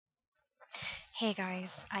Hey guys,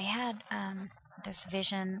 I had this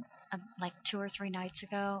vision like 2 or 3 nights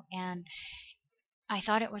ago, and I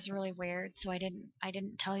thought it was really weird, so I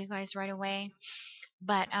didn't tell you guys right away.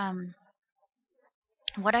 But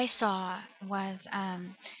what I saw was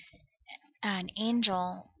an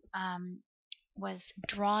angel was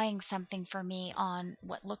drawing something for me on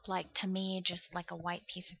what looked like to me just like a white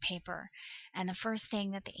piece of paper, and the first thing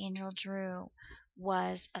that the angel drew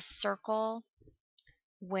was a circle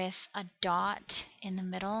with a dot in the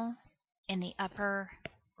middle in the upper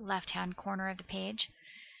left hand corner of the page.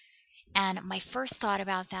 And my first thought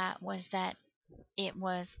about that was that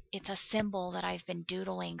it's a symbol that I've been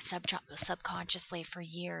doodling subconsciously for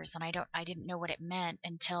years, and I didn't know what it meant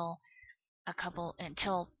until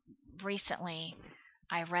recently.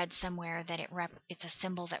 I read somewhere that it's a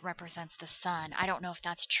symbol that represents the sun. I don't know if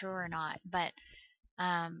that's true or not, but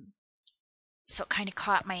um, so it kind of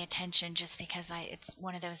caught my attention just because it's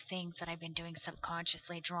one of those things that I've been doing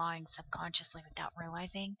subconsciously, drawing subconsciously without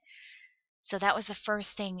realizing. So that was the first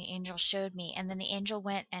thing the angel showed me, and then the angel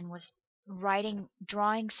went and was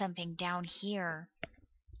drawing something down here,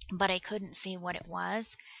 but I couldn't see what it was.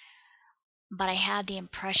 But I had the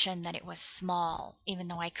impression that it was small, even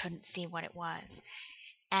though I couldn't see what it was.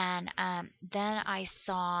 And then I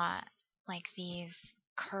saw like these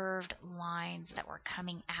curved lines that were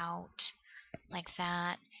coming out like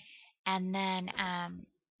that. And then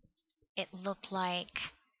it looked like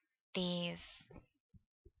these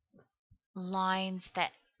lines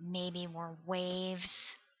that maybe were waves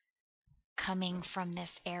coming from this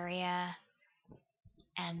area,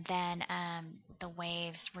 and then the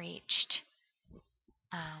waves reached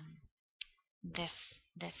um, this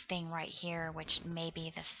this thing right here, which may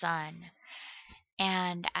be the sun.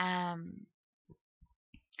 And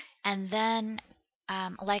then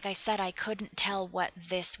like I said, I couldn't tell what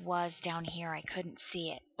this was down here. I couldn't see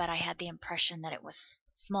it, but I had the impression that it was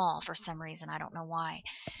small for some reason. I don't know why.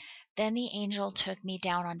 Then the angel took me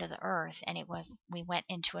down onto the earth, and we went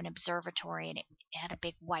into an observatory, and it had a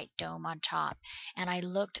big white dome on top. And I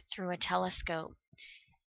looked through a telescope,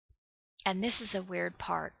 and this is the weird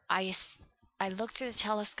part. I looked through the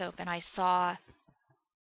telescope, and I saw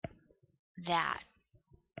that,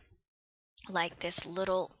 like this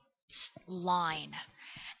little line,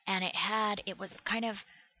 and it was kind of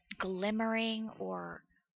glimmering or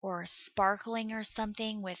sparkling or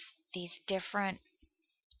something with these different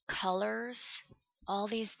colors, all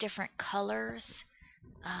these different colors,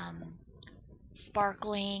 um,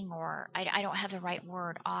 sparkling, or I don't have the right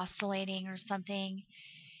word, oscillating or something.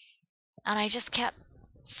 And I just kept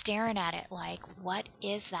staring at it like, what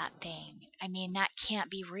is that thing? I mean, that can't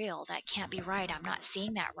be real. That can't be right. I'm not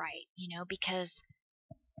seeing that right, because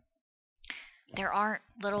there aren't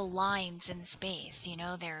little lines in space.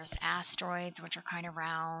 There's asteroids, which are kind of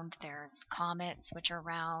round. There's comets, which are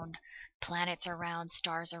round. Planets are round.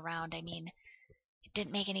 Stars are round. I mean, it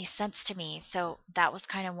didn't make any sense to me. So that was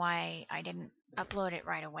kind of why I didn't upload it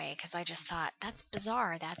right away, because I just thought, that's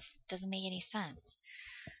bizarre. That doesn't make any sense.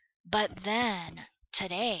 But then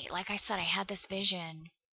today, like I said, I had this vision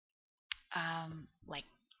like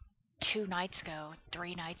 2 nights ago,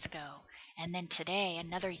 3 nights ago, and then today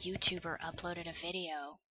another YouTuber uploaded a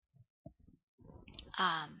video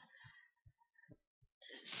um,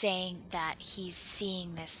 saying that he's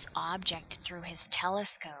seeing this object through his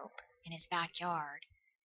telescope in his backyard,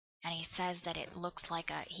 and he says that it looks like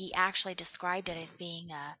he actually described it as being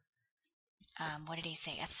what did he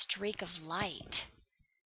say, a streak of light.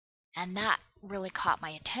 And that really caught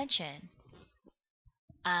my attention,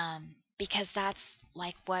 because that's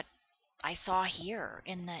like what I saw here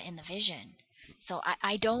in the vision. So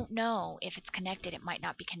I don't know if it's connected. It might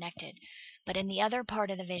not be connected. But in the other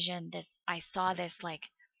part of the vision, I saw this, like,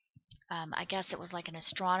 I guess it was like an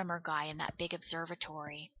astronomer guy in that big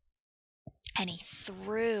observatory, and he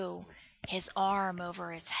threw his arm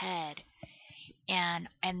over his head, and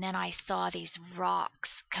then I saw these rocks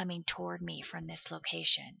coming toward me from this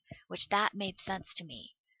location, which that made sense to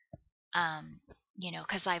me.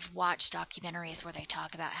 Because I've watched documentaries where they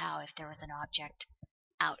talk about how if there was an object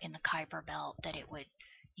out in the Kuiper Belt, that it would,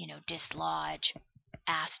 dislodge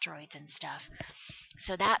asteroids and stuff.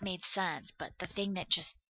 So that made sense. But the thing that just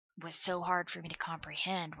was so hard for me to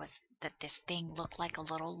comprehend was that this thing looked like a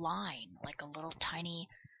little line, like a little tiny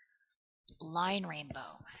line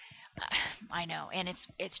rainbow. I know, and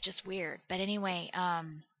it's just weird. But anyway,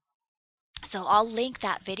 so I'll link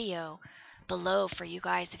that video below for you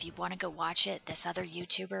guys if you want to go watch it. This other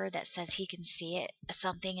YouTuber that says he can see it,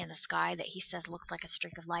 something in the sky that he says looks like a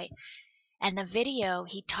streak of light. And the video,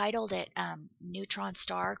 he titled it Neutron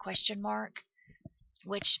Star question mark,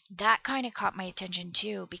 which that kind of caught my attention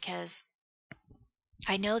too, because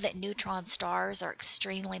I know that neutron stars are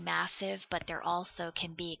extremely massive, but they're also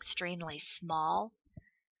can be extremely small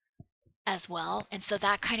as well. And so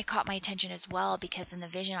that kind of caught my attention as well, because in the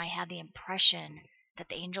vision I had the impression that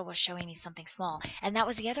the angel was showing me something small. And that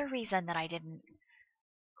was the other reason that I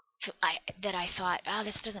thought, oh,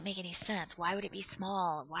 this doesn't make any sense. Why would it be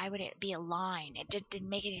small? Why would it be a line? It just didn't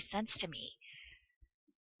make any sense to me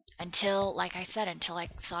until, like I said, until I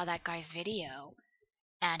saw that guy's video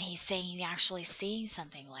and he's saying he's actually seeing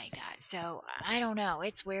something like that. So I don't know.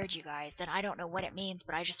 It's weird, you guys, and I don't know what it means,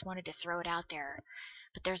 but I just wanted to throw it out there.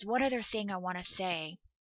 But there's one other thing I want to say.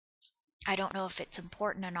 I don't know if it's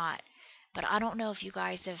important or not, but I don't know if you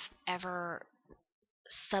guys have ever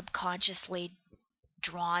subconsciously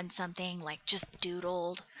drawn something, like just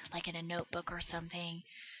doodled, like in a notebook or something.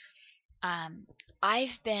 Um,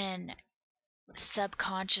 I've been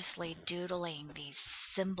subconsciously doodling these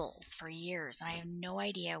symbols for years. I have no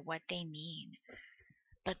idea what they mean.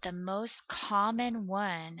 But the most common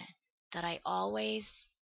one that I always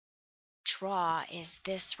draw is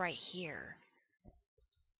this right here.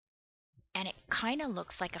 And it kind of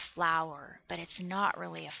looks like a flower, but it's not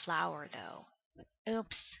really a flower though.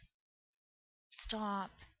 Oops.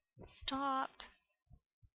 Stop. Stop.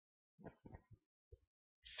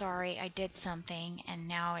 Sorry, I did something and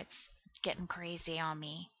now it's getting crazy on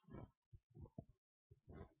me.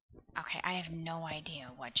 Okay, I have no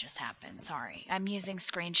idea what just happened. Sorry. I'm using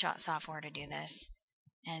screenshot software to do this,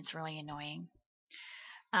 and it's really annoying.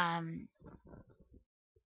 Um,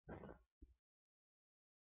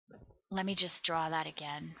 Let me just draw that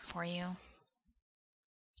again for you.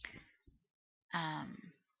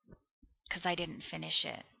 Because I didn't finish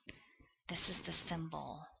it. This is the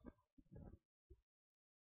symbol.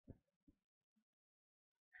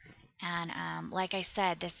 And like I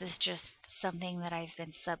said, this is just something that I've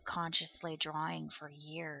been subconsciously drawing for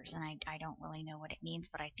years, and I don't really know what it means,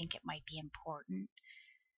 but I think it might be important.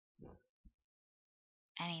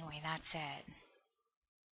 Anyway, that's it.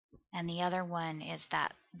 And the other one is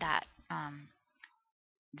that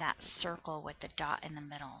circle with the dot in the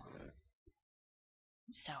middle.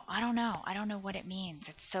 So I don't know. I don't know what it means.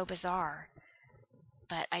 It's so bizarre.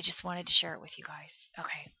 But I just wanted to share it with you guys.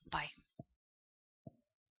 Okay, bye.